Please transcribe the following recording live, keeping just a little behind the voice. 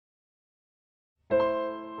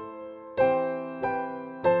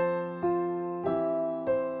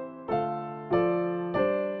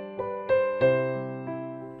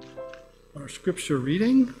scripture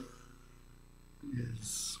reading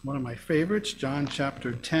is one of my favorites, John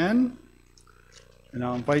chapter 10. And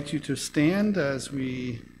I'll invite you to stand as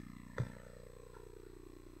we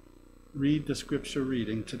read the scripture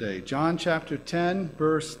reading today. John chapter 10,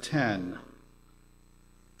 verse 10.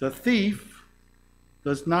 The thief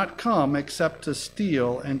does not come except to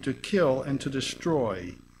steal and to kill and to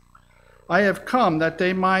destroy. I have come that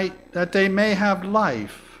they may have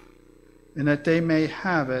life, and that they may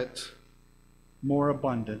have it more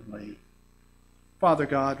abundantly. Father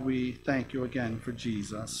God, we thank you again for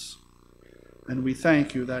Jesus. And we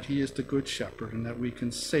thank you that he is the good shepherd and that we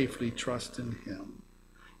can safely trust in him.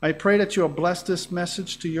 I pray that you'll bless this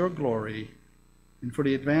message to your glory and for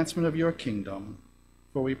the advancement of your kingdom.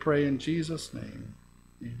 For we pray in Jesus' name.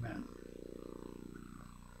 Amen.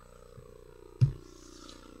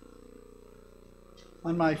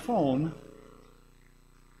 On my phone,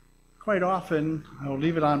 quite often I'll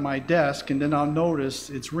leave it on my desk and then I'll notice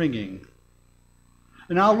it's ringing.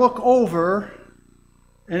 And I'll look over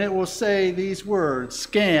and it will say these words,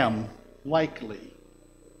 scam, likely.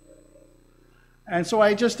 And so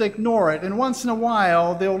I just ignore it. And once in a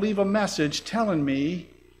while they'll leave a message telling me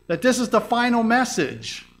that this is the final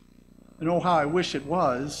message. And oh, how I wish it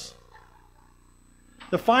was.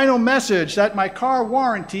 The final message that my car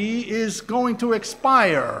warranty is going to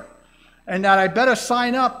expire and that I better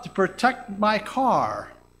sign up to protect my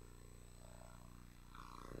car.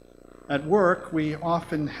 At work, we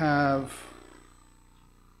often have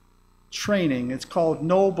training. It's called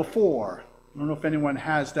Know Before. I don't know if anyone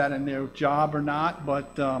has that in their job or not,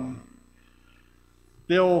 but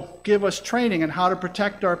they'll give us training on how to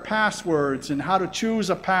protect our passwords and how to choose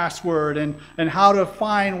a password and how to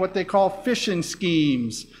find what they call phishing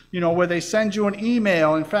schemes, where they send you an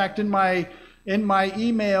email. In fact, in my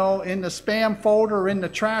email, in the spam folder, in the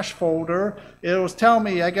trash folder, it'll tell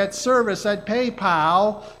me I get service at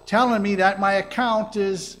PayPal telling me that my account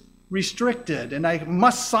is restricted and I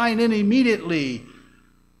must sign in immediately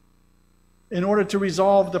in order to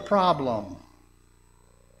resolve the problem.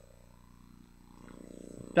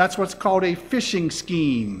 That's what's called a phishing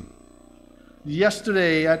scheme.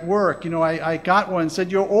 Yesterday at work, I got one,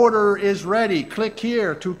 said your order is ready. Click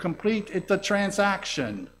here to complete the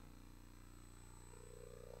transaction.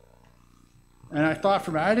 And I thought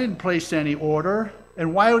for me, I didn't place any order.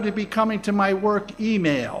 And why would it be coming to my work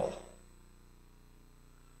email?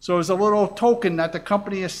 So there's a little token that the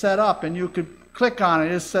company has set up, and you could click on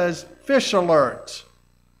it. It says Fish Alert.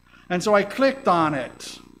 And so I clicked on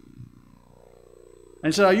it.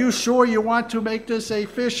 And said, are you sure you want to make this a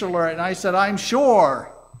fish alert? And I said, I'm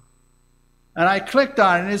sure. And I clicked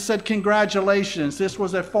on it, and it said, congratulations. This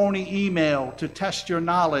was a phony email to test your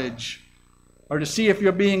knowledge or to see if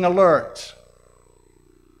you're being alert.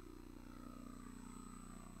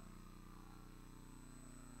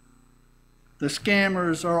 The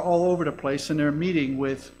scammers are all over the place, and they're meeting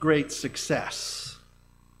with great success.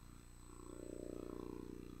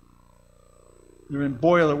 They're in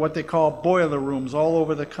what they call boiler rooms all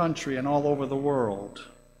over the country and all over the world.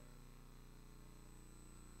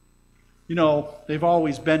 They've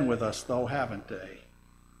always been with us, though, haven't they?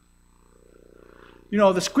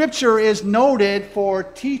 The scripture is noted for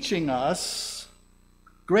teaching us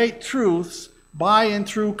great truths by and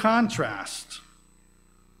through contrast.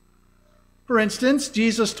 For instance,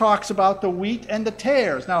 Jesus talks about the wheat and the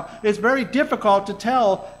tares. Now, it's very difficult to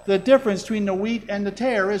tell the difference between the wheat and the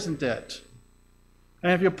tare, isn't it?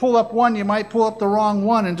 And if you pull up one, you might pull up the wrong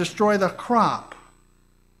one and destroy the crop.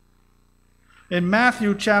 In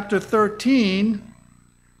Matthew chapter 13,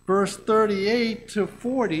 verse 38 to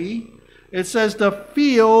 40, it says, the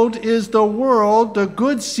field is the world, the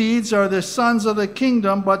good seeds are the sons of the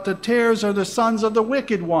kingdom, but the tares are the sons of the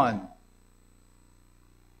wicked one.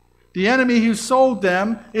 The enemy who sowed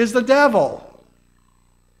them is the devil.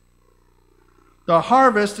 The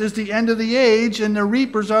harvest is the end of the age, and the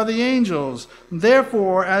reapers are the angels.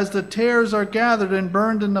 Therefore, as the tares are gathered and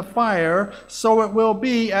burned in the fire, so it will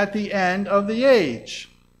be at the end of the age.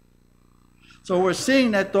 So we're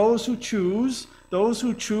seeing that those who choose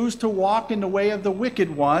to walk in the way of the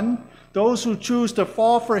wicked one, those who choose to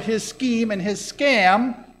fall for his scheme and his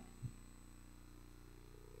scam,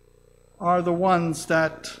 are the ones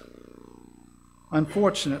that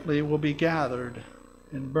unfortunately will be gathered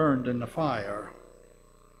and burned in the fire.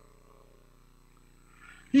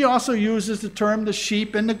 He also uses the term the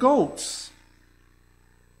sheep and the goats,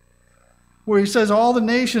 where he says all the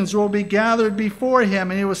nations will be gathered before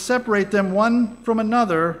him, and he will separate them one from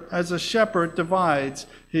another as a shepherd divides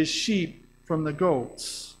his sheep from the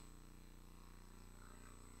goats.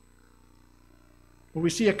 But we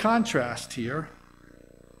see a contrast here.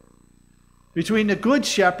 between the good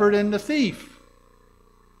shepherd and the thief.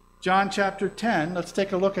 John chapter 10, let's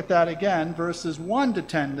take a look at that again, verses 1 to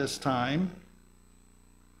 10 this time.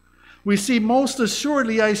 We see, most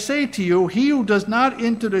assuredly I say to you, he who does not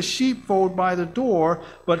enter the sheepfold by the door,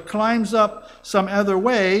 but climbs up some other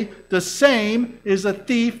way, the same is a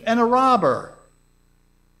thief and a robber.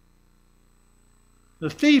 The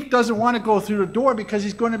thief doesn't want to go through the door because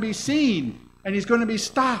he's going to be seen and he's going to be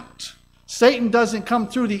stopped. Satan doesn't come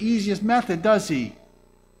through the easiest method, does he?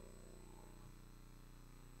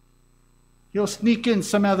 He'll sneak in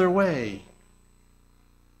some other way.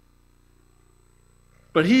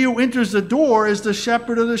 But he who enters the door is the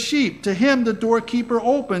shepherd of the sheep. To him the doorkeeper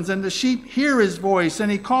opens, and the sheep hear his voice,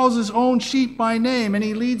 and he calls his own sheep by name, and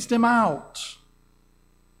he leads them out.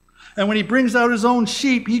 And when he brings out his own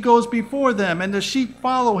sheep, he goes before them, and the sheep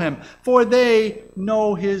follow him, for they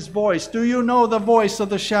know his voice. Do you know the voice of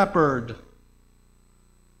the shepherd?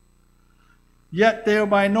 Yet they will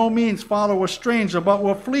by no means follow a stranger, but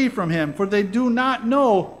will flee from him, for they do not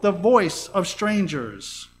know the voice of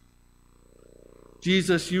strangers.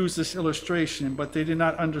 Jesus used this illustration, but they did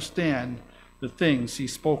not understand the things he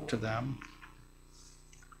spoke to them.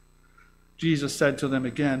 Jesus said to them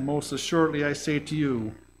again, most assuredly I say to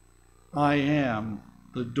you, I am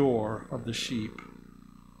the door of the sheep.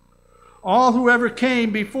 All who ever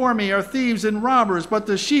came before me are thieves and robbers, but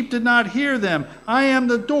the sheep did not hear them. I am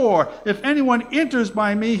the door. If anyone enters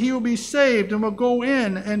by me, he will be saved and will go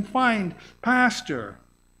in and find pasture.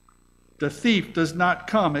 The thief does not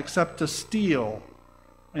come except to steal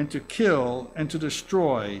and to kill and to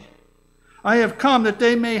destroy. I have come that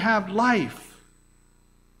they may have life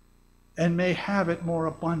and may have it more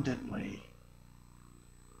abundantly.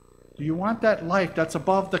 Do you want that life that's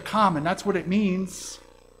above the common? That's what it means.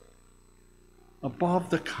 Above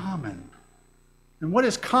the common. And what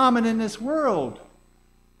is common in this world?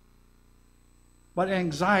 But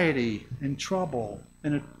anxiety and trouble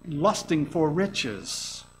and lusting for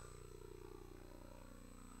riches.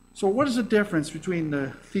 So what is the difference between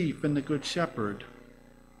the thief and the good shepherd?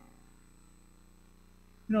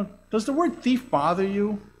 Does the word thief bother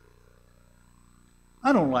you?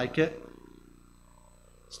 I don't like it.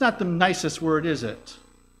 It's not the nicest word, is it?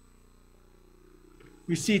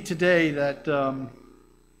 We see today that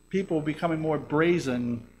people are becoming more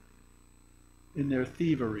brazen in their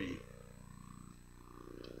thievery.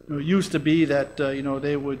 It used to be that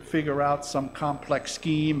they would figure out some complex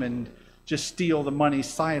scheme and just steal the money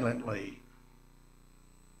silently.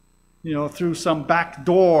 Through some back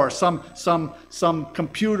door, some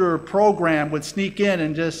computer program would sneak in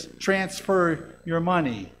and just transfer your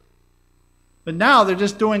money. But now they're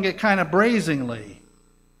just doing it kind of brazenly.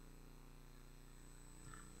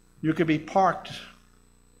 You could be parked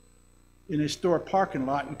in a store parking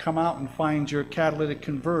lot and come out and find your catalytic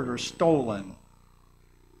converter stolen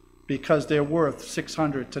because they're worth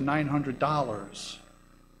 $600 to $900.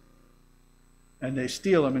 And they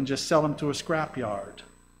steal them and just sell them to a scrapyard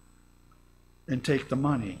and take the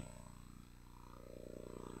money.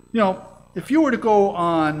 If you were to go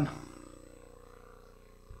on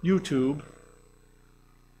YouTube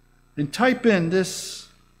and type in this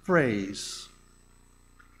phrase,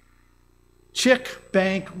 chick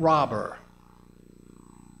bank robber,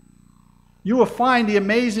 you will find the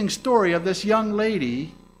amazing story of this young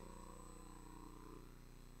lady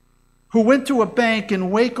who went to a bank in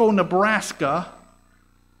Waco, Nebraska,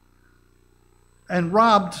 and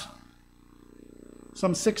robbed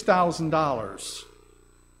some $6,000.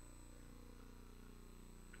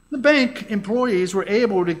 The bank employees were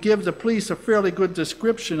able to give the police a fairly good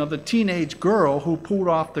description of the teenage girl who pulled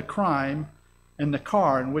off the crime and the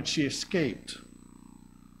car in which she escaped.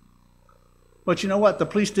 But you know what? The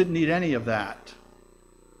police didn't need any of that.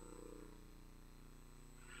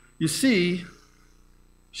 You see,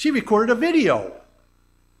 she recorded a video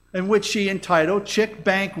in which she entitled Chick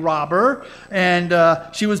Bank Robber, and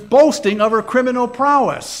she was boasting of her criminal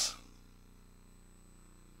prowess.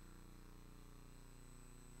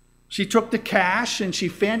 She took the cash and she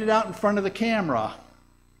fanned it out in front of the camera.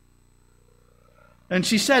 And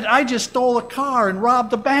she said, I just stole a car and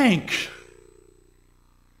robbed a bank.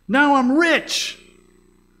 Now I'm rich.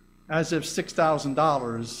 As if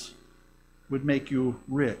 $6,000 would make you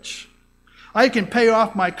rich. I can pay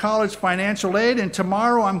off my college financial aid, and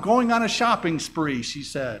tomorrow I'm going on a shopping spree, she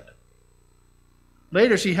said.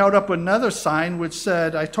 Later, she held up another sign which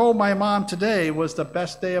said, I told my mom today was the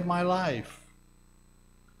best day of my life.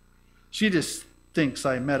 She just thinks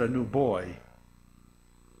I met a new boy.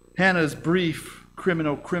 Hannah's brief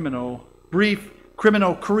criminal career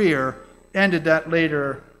ended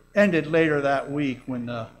later that week when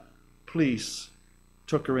the police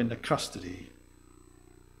took her into custody.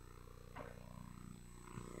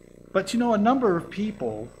 But a number of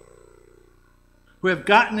people who have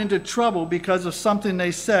gotten into trouble because of something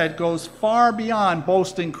they said goes far beyond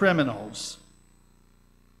boasting criminals.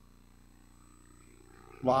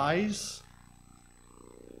 Lies,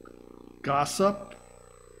 gossip,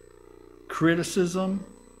 criticism,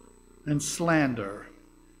 and slander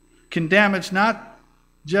can damage not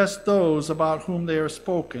just those about whom they are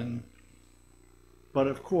spoken, but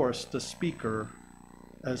of course the speaker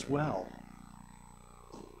as well.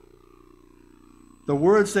 The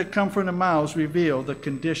words that come from the mouths reveal the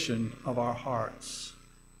condition of our hearts.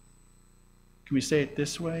 Can we say it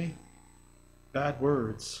this way? Bad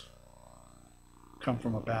words come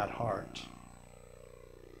from a bad heart.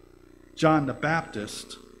 John the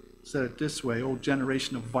Baptist said it this way, "O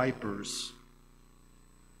generation of vipers,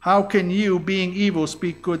 how can you, being evil,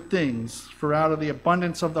 speak good things? For out of the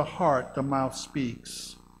abundance of the heart the mouth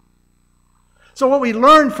speaks." So what we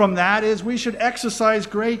learn from that is we should exercise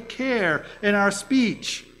great care in our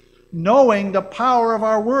speech, knowing the power of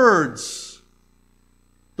our words.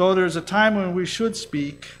 Though there's a time when we should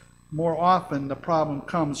speak, more often the problem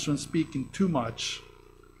comes from speaking too much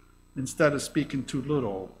instead of speaking too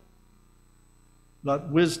little. Let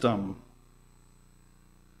wisdom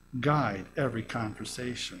guide every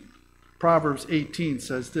conversation. Proverbs 18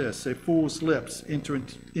 says this, "A fool's lips enter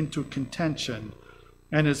into contention,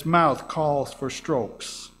 and his mouth calls for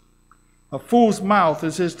strokes. A fool's mouth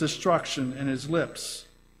is his destruction, and his lips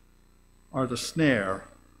are the snare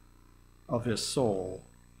of his soul."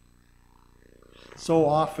 So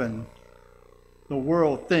often, the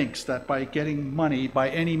world thinks that by getting money by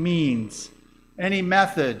any means, any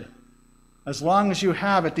method, as long as you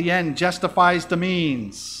have it, the end justifies the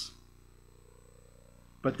means.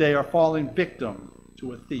 But they are falling victim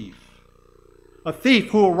to a thief. A thief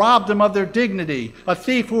who will rob them of their dignity. A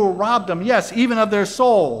thief who will rob them, yes, even of their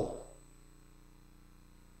soul.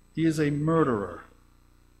 He is a murderer.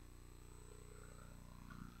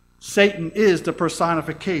 Satan is the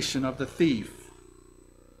personification of the thief.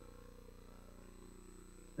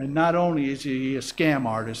 And not only is he a scam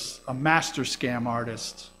artist, a master scam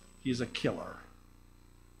artist, he's a killer.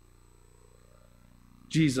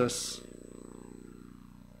 Jesus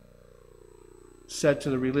said to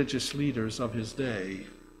the religious leaders of his day,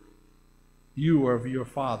 "You are of your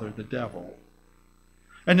father, the devil.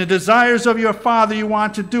 And the desires of your father you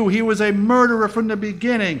want to do." He was a murderer from the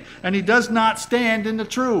beginning, and he does not stand in the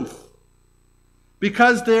truth.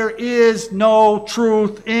 Because there is no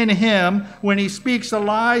truth in him. When he speaks a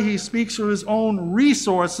lie, he speaks through his own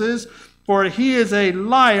resources, for he is a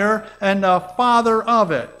liar and the father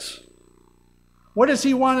of it. What does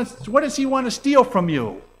he want to steal from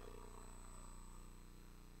you?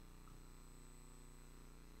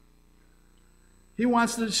 He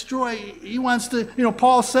wants to destroy,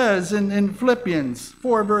 Paul says in Philippians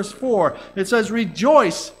 4 verse 4, it says,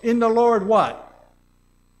 "Rejoice in the Lord" what?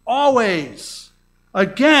 Always.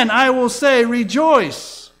 Again, I will say,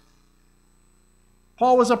 rejoice.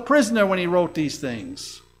 Paul was a prisoner when he wrote these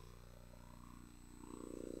things.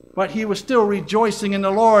 But he was still rejoicing in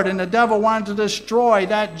the Lord, and the devil wanted to destroy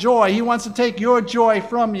that joy. He wants to take your joy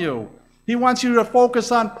from you. He wants you to focus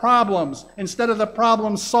on problems instead of the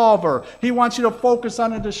problem solver. He wants you to focus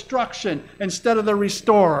on the destruction instead of the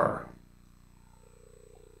restorer.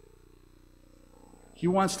 He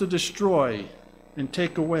wants to destroy and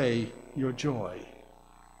take away your joy.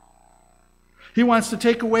 He wants to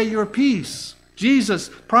take away your peace. Jesus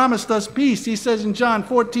promised us peace. He says in John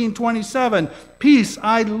 14:27, "Peace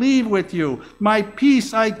I leave with you, my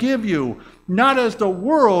peace I give you. Not as the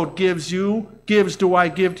world gives do I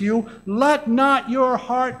give to you. Let not your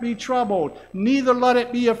heart be troubled, neither let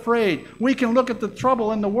it be afraid." We can look at the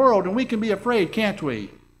trouble in the world and we can be afraid, can't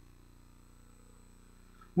we?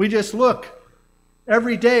 We just look.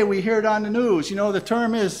 Every day we hear it on the news. The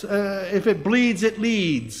term is, if it bleeds, it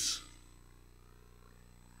leads.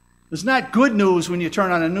 It's not good news when you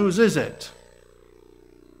turn on the news, is it?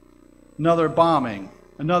 Another bombing,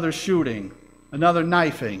 another shooting, another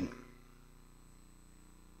knifing.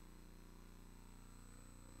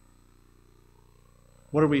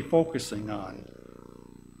 What are we focusing on?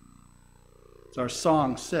 As our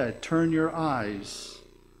song said, turn your eyes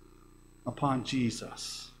upon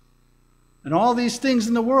Jesus. And all these things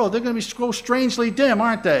in the world, they're going to go strangely dim,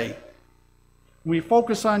 aren't they? When we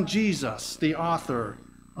focus on Jesus, the author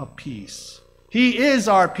of peace. He is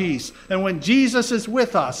our peace. And when Jesus is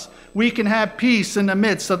with us, we can have peace in the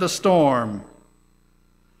midst of the storm.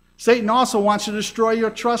 Satan also wants you to destroy your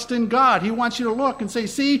trust in God. He wants you to look and say,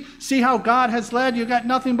 see how God has led? You got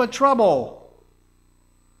nothing but trouble.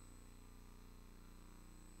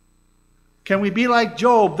 Can we be like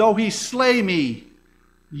Job? Though he slay me,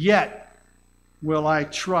 yet will I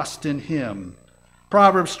trust in him.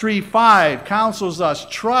 Proverbs 3:5 counsels us,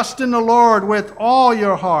 trust in the Lord with all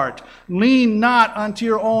your heart. Lean not unto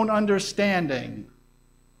your own understanding.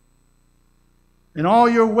 In all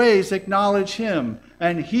your ways acknowledge him,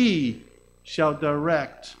 and he shall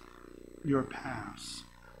direct your paths.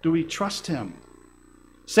 Do we trust him?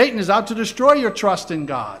 Satan is out to destroy your trust in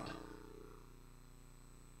God.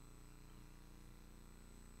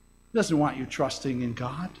 He doesn't want you trusting in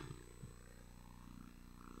God.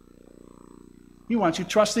 He wants you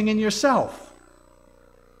trusting in yourself.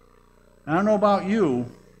 I don't know about you,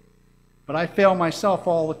 but I fail myself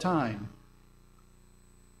all the time.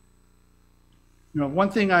 One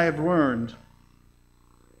thing I have learned,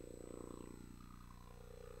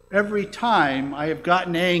 every time I have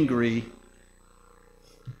gotten angry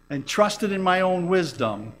and trusted in my own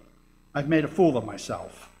wisdom, I've made a fool of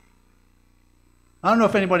myself. I don't know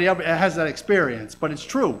if anybody ever has that experience, but it's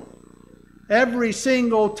true. Every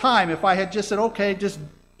single time, if I had just said, okay, just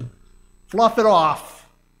fluff it off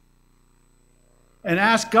and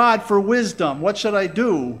ask God for wisdom, what should I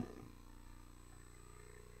do?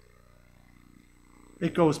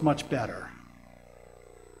 It goes much better.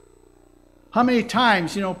 How many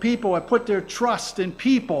times, people have put their trust in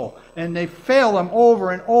people and they fail them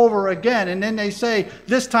over and over again, and then they say,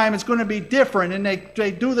 this time it's going to be different, and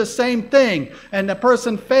they do the same thing, and the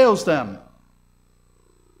person fails them.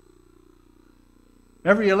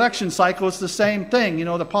 Every election cycle is the same thing.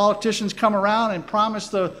 The politicians come around and promise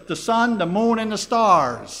the sun, the moon, and the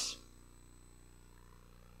stars,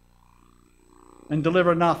 and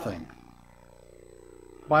deliver nothing.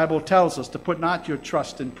 The Bible tells us to put not your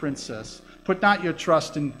trust in princes. Put not your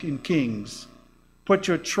trust in kings. Put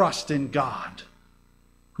your trust in God,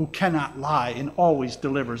 who cannot lie and always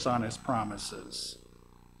delivers on his promises.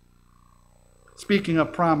 Speaking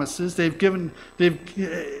of promises, we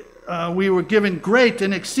were given great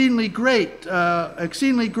and exceedingly great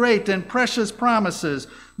and precious promises,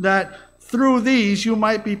 that through these you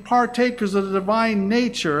might be partakers of the divine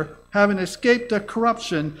nature, having escaped the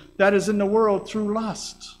corruption that is in the world through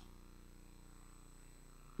lust.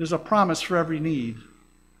 There's a promise for every need.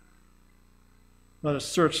 Let us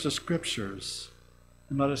search the Scriptures,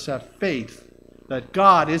 and let us have faith that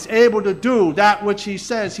God is able to do that which he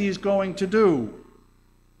says he is going to do.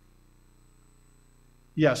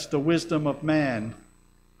 Yes, the wisdom of man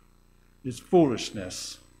is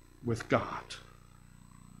foolishness with God.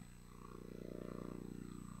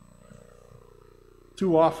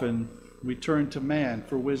 Too often we turn to man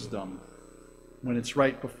for wisdom when it's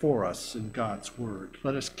right before us in God's Word.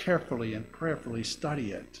 Let us carefully and prayerfully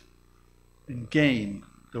study it and gain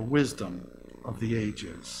the wisdom of the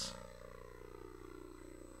ages.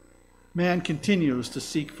 Man continues to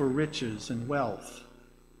seek for riches and wealth,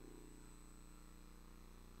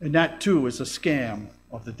 and that too is a scam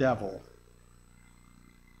of the devil.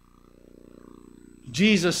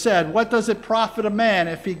 Jesus said, what does it profit a man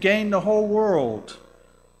if he gain the whole world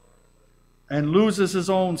and loses his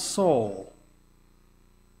own soul?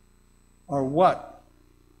 Or what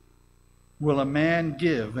will a man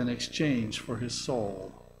give in exchange for his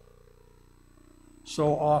soul?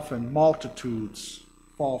 So often multitudes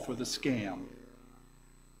fall for the scam.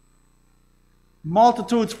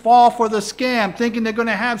 Multitudes fall for the scam, thinking they're going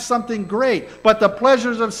to have something great, but the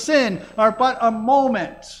pleasures of sin are but a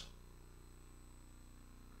moment.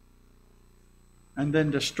 And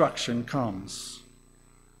then destruction comes.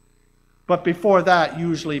 But before that,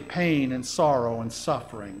 usually pain and sorrow and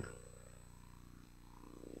suffering.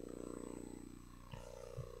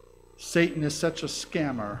 Satan is such a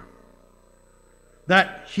scammer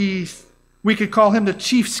that we could call him the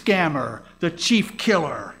chief scammer, the chief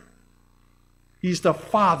killer. He's the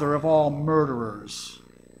father of all murderers.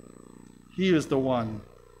 He is the one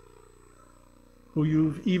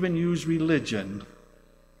who even used religion.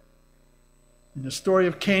 In the story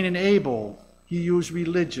of Cain and Abel, he used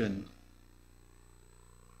religion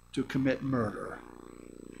to commit murder.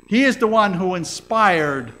 He is the one who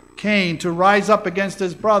inspired Cain to rise up against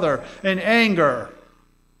his brother in anger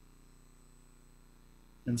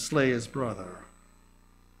and slay his brother.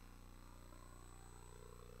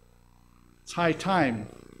 It's high time.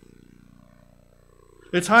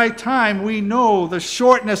 It's high time we know the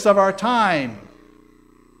shortness of our time.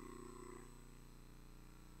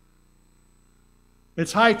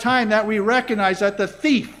 It's high time that we recognize that the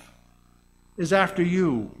thief is after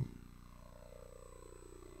you.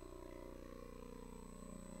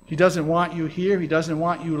 He doesn't want you here. He doesn't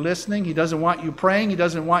want you listening. He doesn't want you praying. He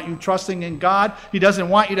doesn't want you trusting in God. He doesn't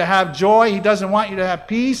want you to have joy. He doesn't want you to have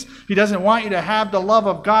peace. He doesn't want you to have the love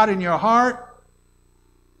of God in your heart.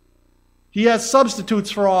 He has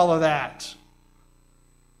substitutes for all of that.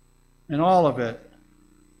 And all of it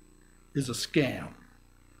is a scam.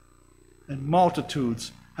 And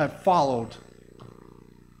multitudes have followed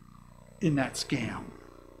in that scam.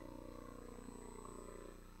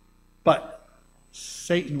 But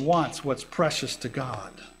Satan wants what's precious to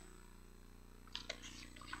God.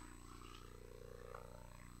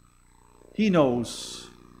 He knows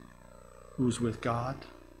who's with God.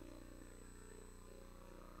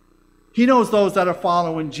 He knows those that are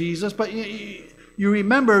following Jesus. But you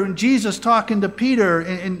remember Jesus talking to Peter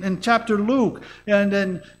in chapter Luke. And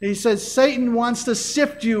then he says, Satan wants to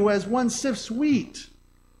sift you as one sifts wheat.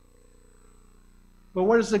 But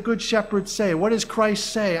what does the good shepherd say? What does Christ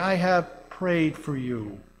say? I have prayed for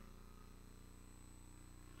you.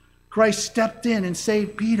 Christ stepped in and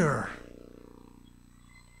saved Peter.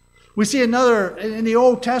 We see another in the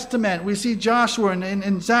Old Testament. We see Joshua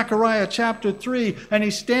in Zechariah chapter 3, and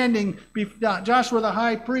he's standing, Joshua the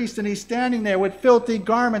high priest, and he's standing there with filthy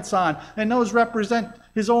garments on, and those represent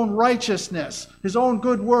his own righteousness, his own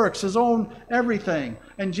good works, his own everything.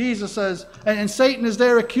 And Jesus says, and Satan is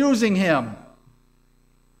there accusing him.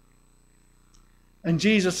 And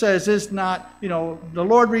Jesus says, is not, the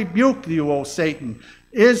Lord rebuked you, O Satan.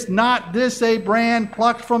 Is not this a brand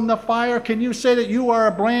plucked from the fire? Can you say that you are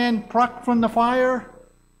a brand plucked from the fire?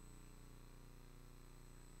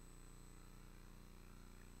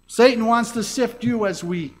 Satan wants to sift you as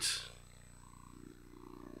wheat.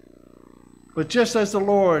 But just as the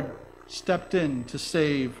Lord stepped in to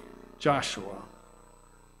save Joshua,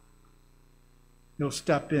 he'll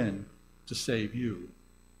step in to save you.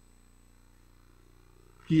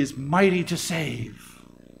 He is mighty to save.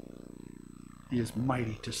 He is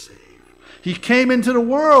mighty to save. He came into the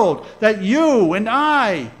world that you and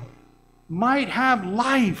I might have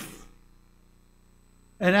life.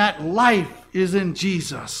 And that life is in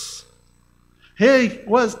Jesus. He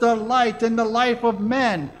was the light and the life of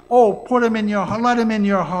men. Oh, let him in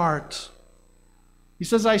your heart. He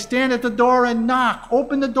says, I stand at the door and knock.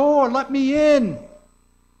 Open the door, let me in.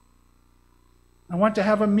 I want to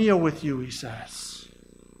have a meal with you, he says.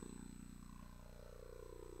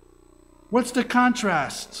 What's the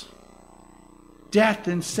contrast? Death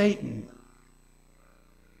and Satan.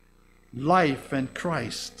 Life and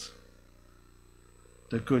Christ,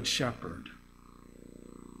 the Good Shepherd.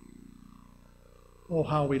 Oh,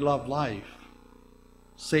 how we love life.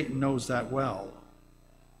 Satan knows that well.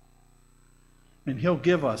 And he'll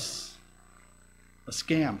give us a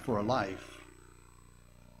scam for a life.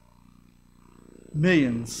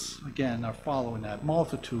 Millions, again, are following that.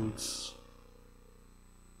 Multitudes.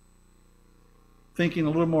 Thinking a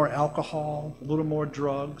little more alcohol, a little more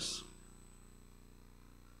drugs,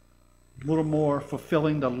 a little more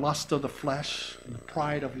fulfilling the lust of the flesh, and the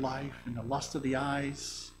pride of life, and the lust of the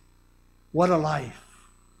eyes. What a life.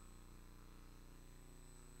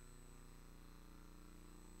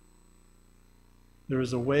 There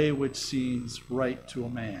is a way which seems right to a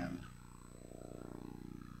man,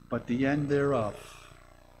 but the end thereof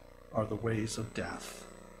are the ways of death.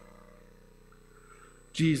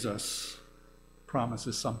 Jesus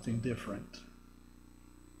promises something different.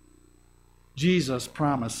 Jesus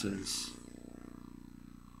promises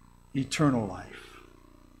eternal life.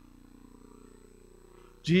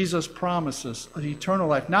 Jesus promises an eternal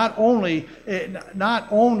life. Not only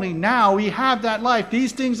now we have that life.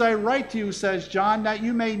 These things I write to you, says John, that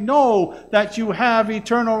you may know that you have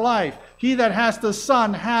eternal life. He that has the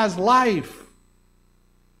Son has life.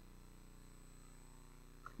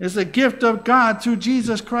 It's a gift of God through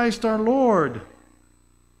Jesus Christ our Lord.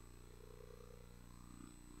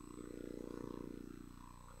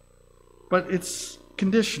 But it's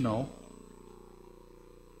conditional.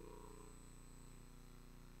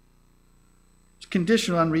 It's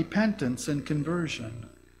conditional on repentance and conversion.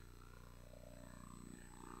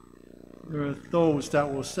 There are those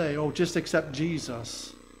that will say, oh, just accept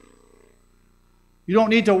Jesus. You don't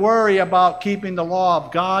need to worry about keeping the law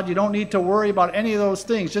of God. You don't need to worry about any of those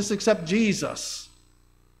things. Just accept Jesus.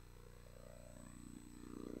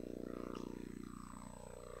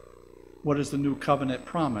 What is the new covenant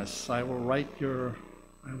promise? I will write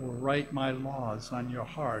my laws on your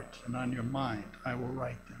heart and on your mind. I will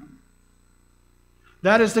write them.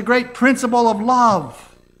 That is the great principle of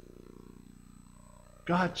love.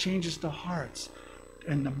 God changes the hearts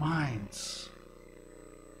and the minds.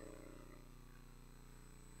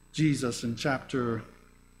 Jesus in chapter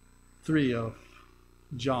 3 of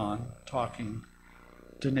John, talking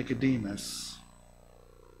to Nicodemus,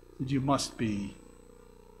 that you must be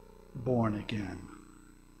born again.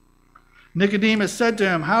 Nicodemus said to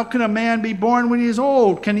him, "How can a man be born when he is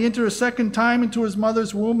old? Can he enter a second time into his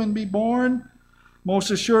mother's womb and be born?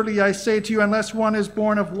 Most assuredly, I say to you, unless one is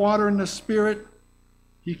born of water and the Spirit,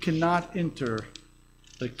 he cannot enter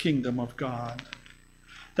the kingdom of God.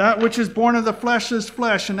 That which is born of the flesh is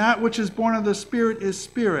flesh, and that which is born of the Spirit is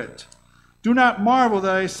spirit. Do not marvel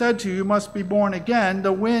that I said to you, you must be born again.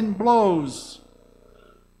 The wind blows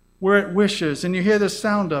where it wishes, and you hear the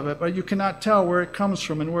sound of it, but you cannot tell where it comes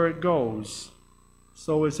from and where it goes.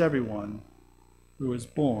 So is everyone who is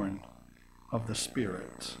born of the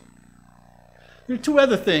Spirit." There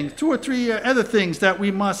are two or three other things that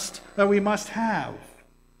we must have.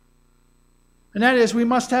 And that is, we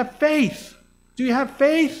must have faith. Do you have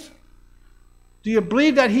faith? Do you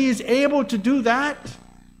believe that he is able to do that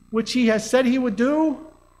which he has said he would do?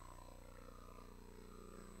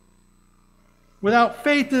 Without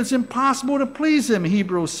faith, it is impossible to please him,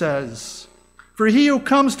 Hebrews says. For he who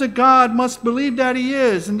comes to God must believe that he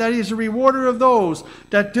is, and that he is a rewarder of those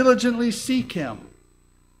that diligently seek him.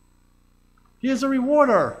 He is a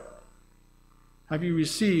rewarder. Have you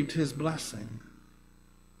received his blessing?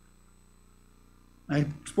 I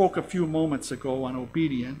spoke a few moments ago on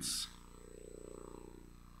obedience.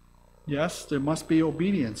 Yes, there must be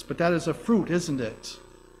obedience, but that is a fruit, isn't it?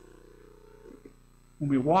 When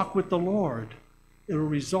we walk with the Lord, it will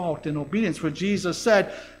result in obedience. For Jesus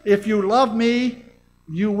said, "If you love me,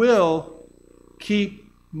 you will keep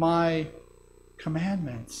my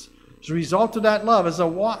commandments." As a result of that love, as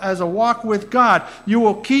a walk with God, you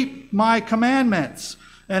will keep my commandments.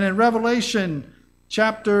 And in Revelation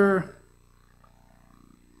chapter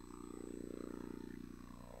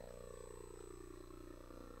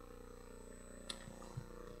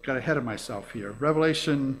got ahead of myself here.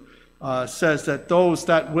 Revelation says that those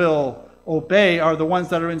that will obey are the ones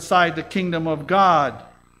that are inside the kingdom of God.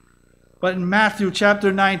 But in Matthew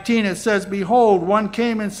chapter 19 it says, "Behold, one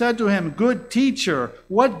came and said to him, 'Good teacher,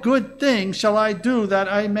 what good thing shall I do that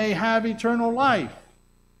I may have eternal life?'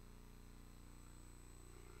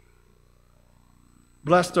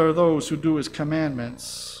 Blessed are those who do his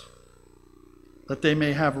commandments, that they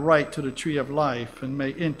may have right to the tree of life and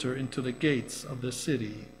may enter into the gates of the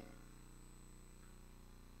city."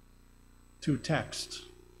 Two texts.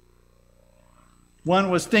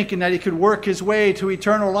 One was thinking that he could work his way to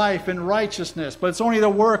eternal life and righteousness, but it's only the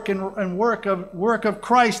work of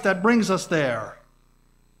Christ that brings us there.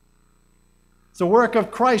 It's the work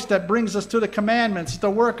of Christ that brings us to the commandments. It's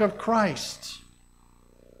the work of Christ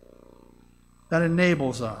that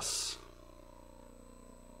enables us.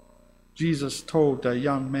 Jesus told the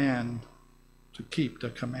young man to keep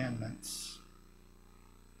the commandments.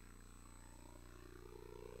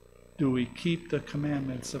 Do we keep the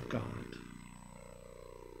commandments of God?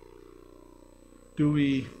 Do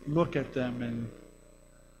we look at them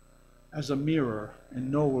as a mirror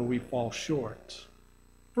and know where we fall short?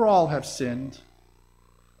 For all have sinned.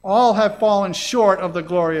 All have fallen short of the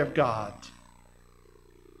glory of God.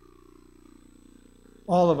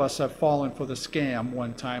 All of us have fallen for the scam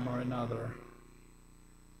one time or another.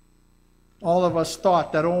 All of us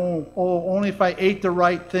thought that, only if I ate the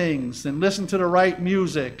right things and listened to the right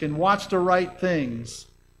music and watched the right things,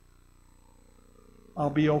 I'll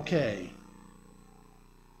be okay.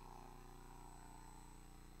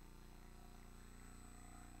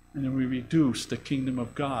 And then we reduce the kingdom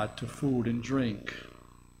of God to food and drink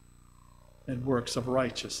and works of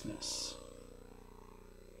righteousness.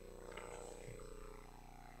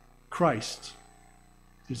 Christ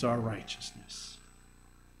is our righteousness.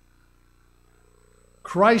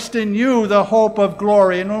 Christ in you, the hope of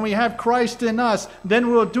glory. And when we have Christ in us, then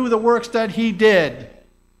we'll do the works that he did.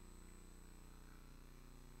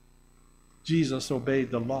 Jesus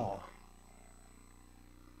obeyed the law.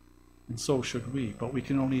 And so should we. But we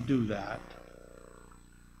can only do that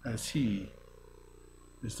as he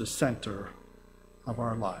is the center of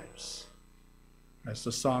our lives. As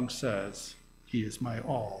the song says, he is my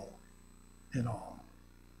all in all.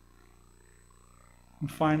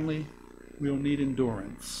 And finally, we'll need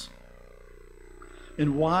endurance.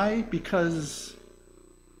 And why? Because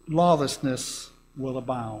lawlessness will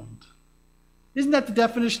abound. Isn't that the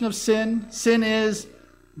definition of sin? Sin is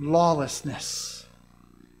lawlessness.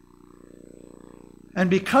 And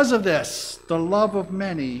because of this, the love of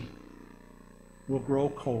many will grow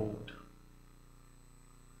cold.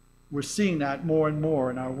 We're seeing that more and more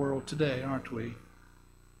in our world today, aren't we?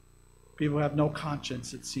 People have no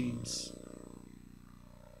conscience, it seems.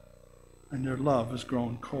 And their love has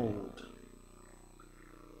grown cold.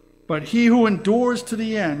 But he who endures to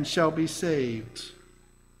the end shall be saved.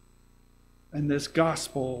 And this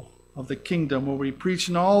gospel of the kingdom will be preached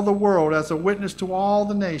in all the world as a witness to all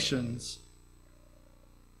the nations.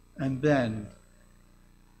 And then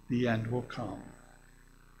the end will come.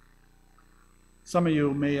 Some of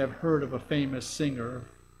you may have heard of a famous singer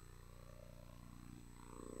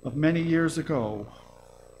of many years ago.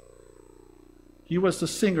 He was the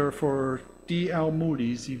singer for D.L.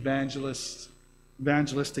 Moody's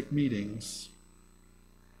evangelistic meetings.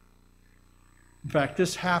 In fact,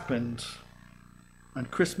 this happened on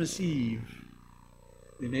Christmas Eve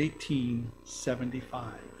in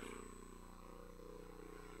 1875.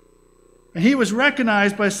 And he was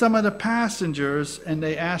recognized by some of the passengers, and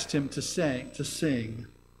they asked him to sing.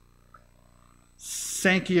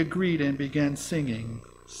 Sankey agreed and began singing,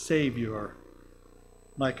 "Savior,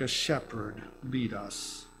 like a shepherd, lead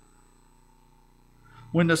us."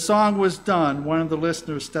 When the song was done, one of the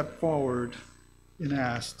listeners stepped forward and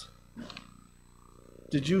asked,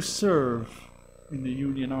 "Did you serve in the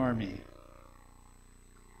Union Army?"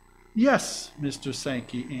 "Yes," Mr.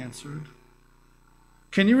 Sankey answered.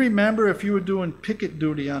 "Can you remember if you were doing picket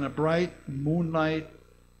duty on a bright moonlight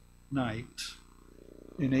night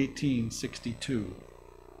in 1862?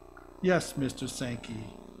 "Yes," Mr. Sankey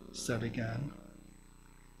said again.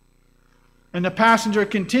 And the passenger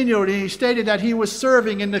continued, and he stated that he was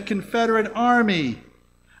serving in the Confederate Army.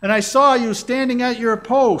 "And I saw you standing at your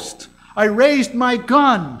post. I raised my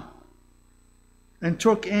gun and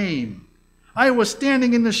took aim. I was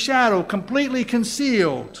standing in the shadow, completely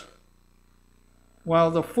concealed,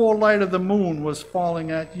 while the full light of the moon was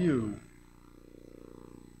falling at you.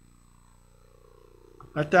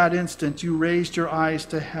 At that instant, you raised your eyes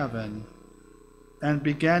to heaven and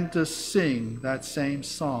began to sing that same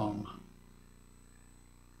song."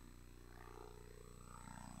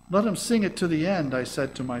 "Let him sing it to the end," I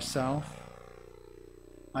said to myself.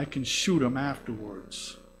 "I can shoot him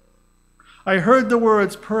afterwards." I heard the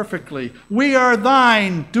words perfectly. "We are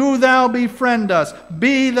thine, do thou befriend us,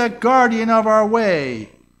 be the guardian of our way."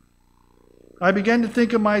 I began to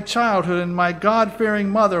think of my childhood and my God-fearing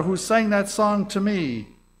mother who sang that song to me.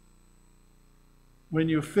 When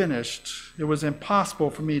you finished, it was impossible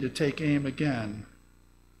for me to take aim again.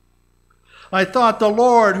 I thought the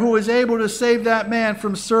Lord, who is able to save that man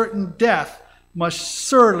from certain death, must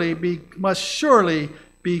surely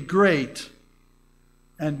be great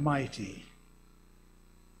and mighty.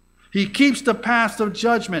 He keeps the paths of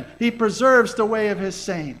judgment. He preserves the way of his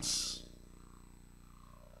saints.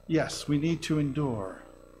 Yes, we need to endure.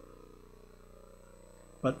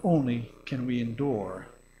 But only can we endure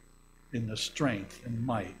in the strength and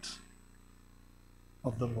might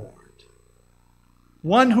of the Lord.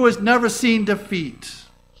 One who has never seen defeat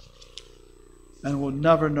and will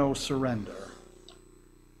never know surrender.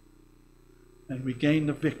 And we gain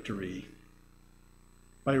the victory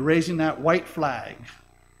by raising that white flag,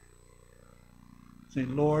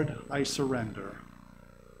 saying, "Lord, I surrender."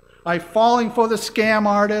 I've fallen for the scam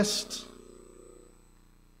artist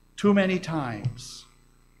too many times.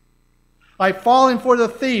 I've fallen for the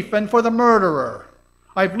thief and for the murderer.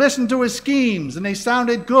 I've listened to his schemes and they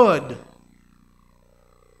sounded good.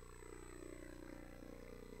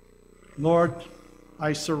 Lord,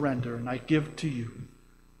 I surrender and I give to you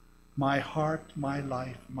my heart, my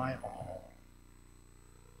life, my all.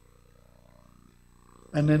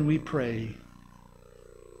 And then we pray,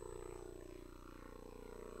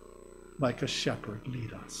 "Like a shepherd,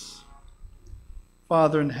 lead us."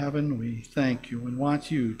 Father in heaven, we thank you and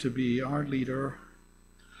want you to be our leader.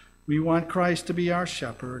 We want Christ to be our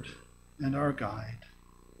shepherd and our guide.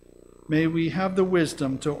 May we have the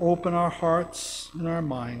wisdom to open our hearts and our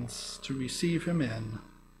minds to receive him in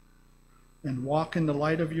and walk in the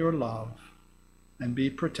light of your love and be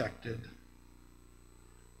protected.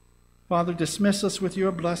 Father, dismiss us with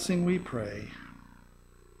your blessing, we pray.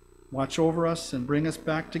 Watch over us and bring us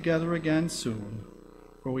back together again soon.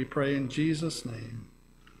 For we pray in Jesus' name,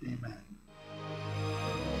 amen.